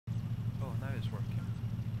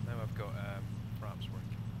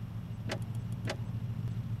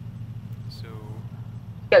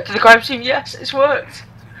Get to the crime scene, yes, it's worked. So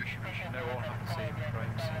we should now all have the same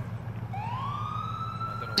crime scene. I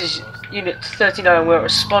don't know This is what it was. Unit 39, we're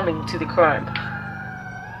responding to the crime.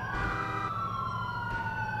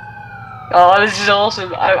 Oh, this is awesome.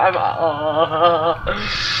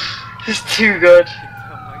 This is too good. You can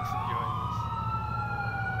tell Mike's enjoying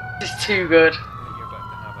this. This is too good. I think you're about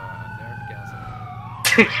to have a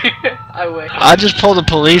nerdgasm. I wish. I just pulled the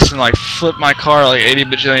police and like flipped my car like 80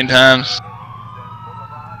 bajillion times. Oh,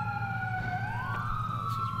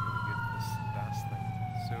 this is really good, this DAS thing.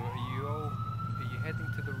 So are you heading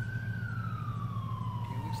to the... It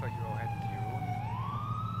looks like you're all heading to your own...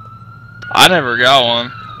 I never got one.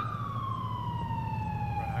 Right,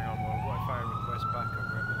 hang on, well, what if I request backup?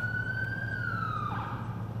 Wait a minute.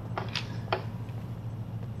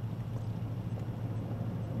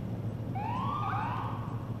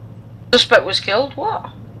 Suspect was killed? What?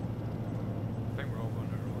 I think we're all going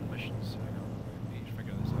to our own missions. Hang on, we each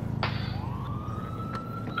figure this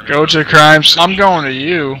out. Go to crimes. I'm going to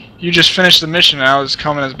you. You just finished the mission and I was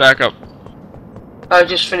coming as backup. I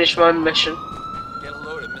just finished my mission. Get a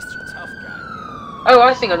load of Mr. Tough Guy. Oh,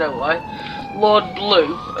 I think I know why. Lord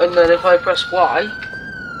Blue, and then if I press Y...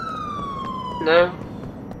 No.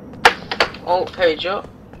 Alt page up.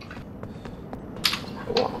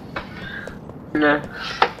 No.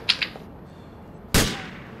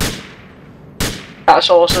 That's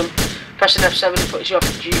awesome. Pressing F7 puts you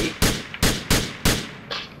off duty.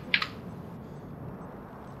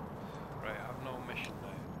 Right, I have no mission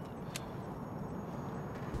now.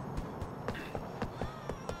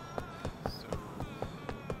 So...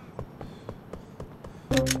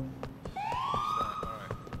 Who's that?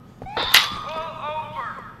 Alright.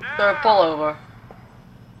 They're a pullover. Is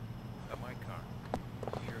that my car?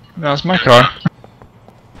 Your car? No, it's my car.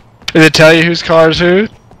 Did it tell you whose car is who? No.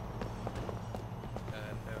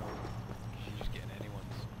 She's just getting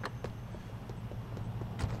anyone's.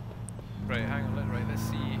 Right, hang on, let's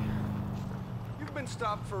see. You've been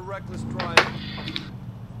stopped for reckless driving.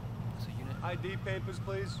 So unit ID papers,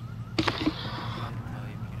 please. type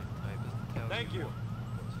doesn't tell Thank you.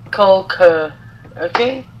 Cole Kerr.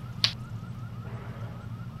 Okay?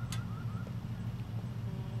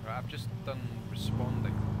 Right, I've just done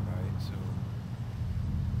responding, right, so...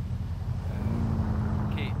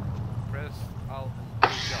 okay, press Alt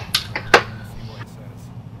and jump. Let's see what it says.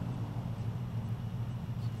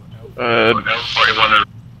 So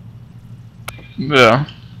Yeah.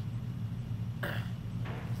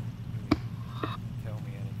 tell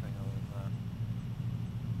me anything other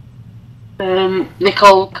than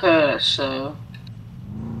Nicole Kerr, so... that.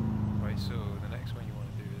 Right, so the next one you want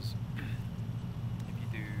to do is... if you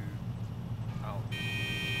do Alt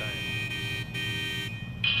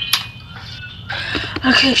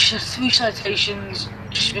down. Okay, so 3 citations.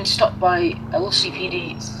 Just been stopped by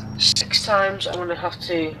LCPD 6 times. I'm gonna have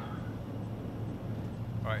to...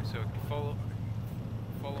 Alright, so follow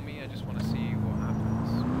me, I just want to see what happens.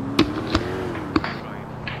 Try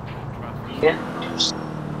and traffic. Yeah.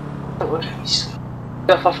 Don't worry.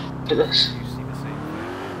 Go off after this. You see the same thing.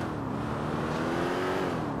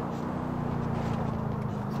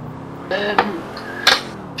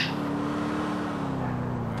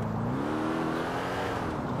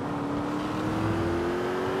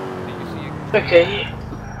 Did you see a Okay.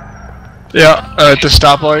 Yeah, at the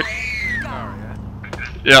stoplight. car,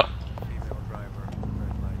 yeah? Yep. Female driver,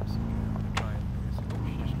 red lights. Okay, I'm gonna try and oh,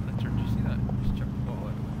 she just littered. Did you see that? Just chucked the bottle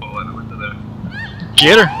out of the window.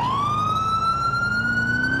 Get her.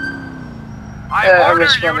 I'm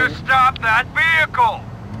responding. Stop that vehicle!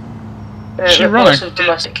 She running? Also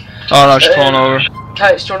domestic. Oh no, she's pulling over.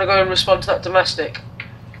 Kites, do you want to go and respond to that domestic? So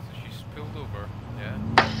she's pulled over, yeah?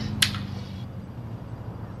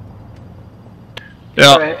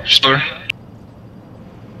 Yeah. Right. Sure. Okay,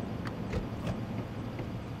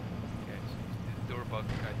 so the door bug,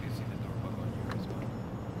 I do see the door bug on you as well.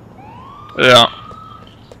 Yeah.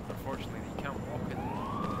 Unfortunately, you can't walk in.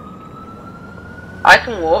 I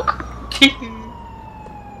can walk.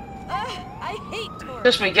 I hate tourists.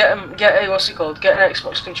 Trust me, get a what's it called? Get an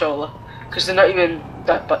Xbox controller, because they're not even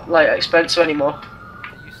that like expensive anymore. Are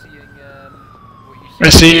you seeing, what you I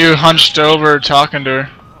see you hunched over talking to her.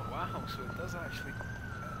 Oh wow, so it does actually,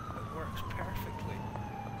 it works perfectly.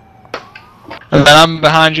 And then I'm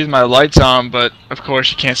behind you with my lights on, but of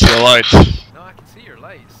course you can't see the lights. No, I can see your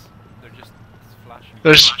lights. They're just flashing.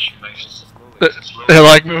 There's- slowly. They're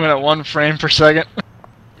like moving at 1 frame per second.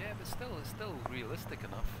 Yeah, but still, it's still realistic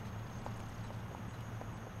enough.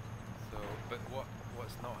 So, but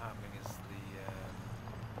what's not happening is the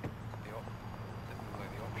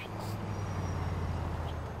options.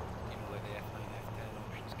 You know, like the F9, F10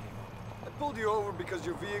 options came up. pulled you over because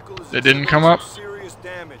your vehicle is It didn't exhibiting come some up? serious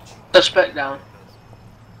damage. Suspect down.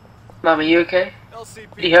 Ma'am, are you okay?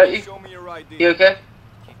 LCPD, Did he hurt you? show me your ID. You okay?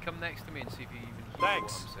 Can you come next to me and see if you even hear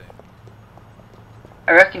Thanks. what I'm saying?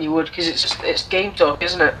 I reckon you would, because it's game talk,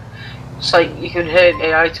 isn't it? It's like you can hear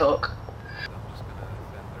AI talk. I'm just gonna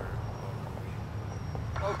send her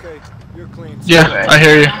walk away. Okay, you're clean. Yeah, I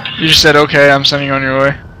hear you. You just said okay, I'm sending you on your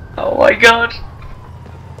way. Oh my god. Can't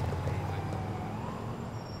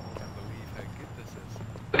believe how good this is.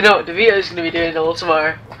 You know what DeVito's going to be doing all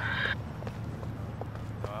tomorrow.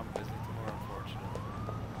 No, I'm busy tomorrow, unfortunately.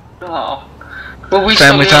 Oh. Well, we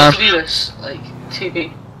Family still be able time. to do this, like,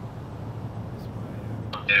 TV.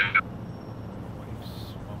 That's my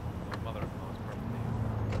wife's mother-in-law's birthday.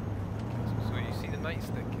 So you see the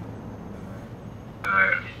nightstick?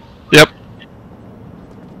 Yep.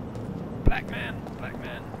 Black man, black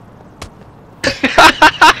man.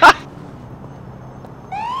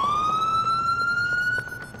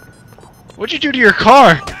 What'd you do to your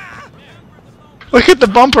car? Look at the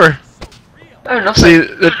bumper. Oh, nothing. See,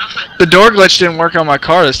 the door glitch didn't work on my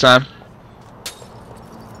car this time.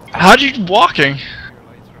 How'd you walking? Your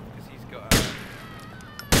lights are off because he's got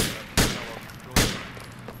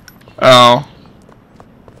a Oh.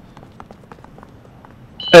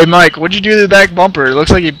 Hey Mike, what'd you do to the back bumper? It looks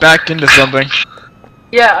like you backed into something.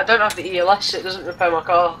 Yeah, I don't have the ELS, it doesn't repair my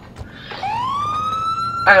car.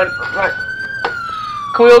 Hang on, right.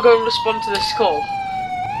 Can we all go and respond to this call? I'm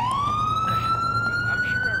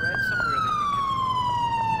sure I read somewhere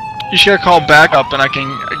that you You should call back up and I can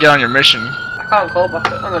get on your mission. I can't call back.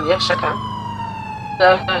 Hang on, yes I can.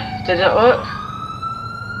 No, did it work?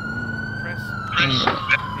 press Mm. page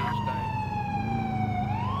down.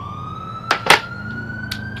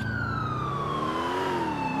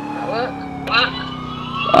 Did that work?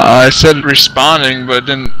 I said responding, but it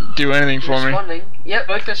didn't do anything for me. Responding. Yep,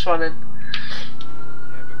 both responding.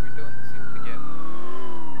 Yeah, but we don't seem to get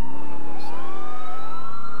one on one side.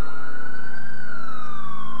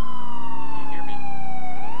 Can you hear me?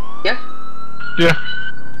 Yeah? Yeah. I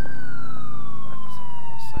was saying I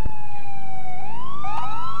lost sight of the game.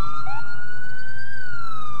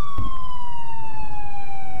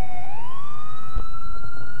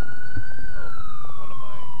 Oh, one of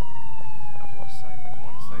my... I've lost sight in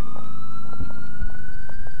one side of my...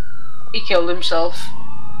 He killed himself.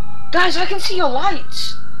 Guys, I can see your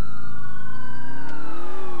lights!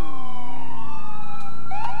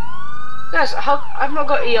 Guys, how I've not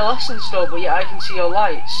got ELS installed, but yet I can see your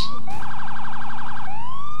lights.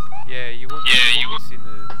 Yeah, you won't be seeing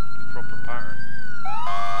the proper pattern.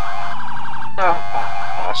 Oh,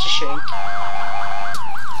 that's a shame.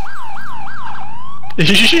 Did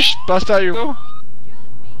you just bust out your window?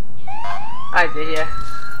 I did, yeah.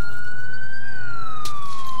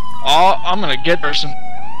 Oh, I'm gonna get person.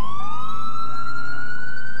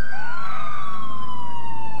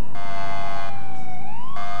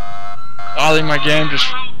 I think my game just...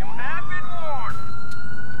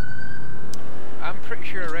 I'm pretty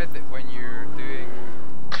sure I read that when you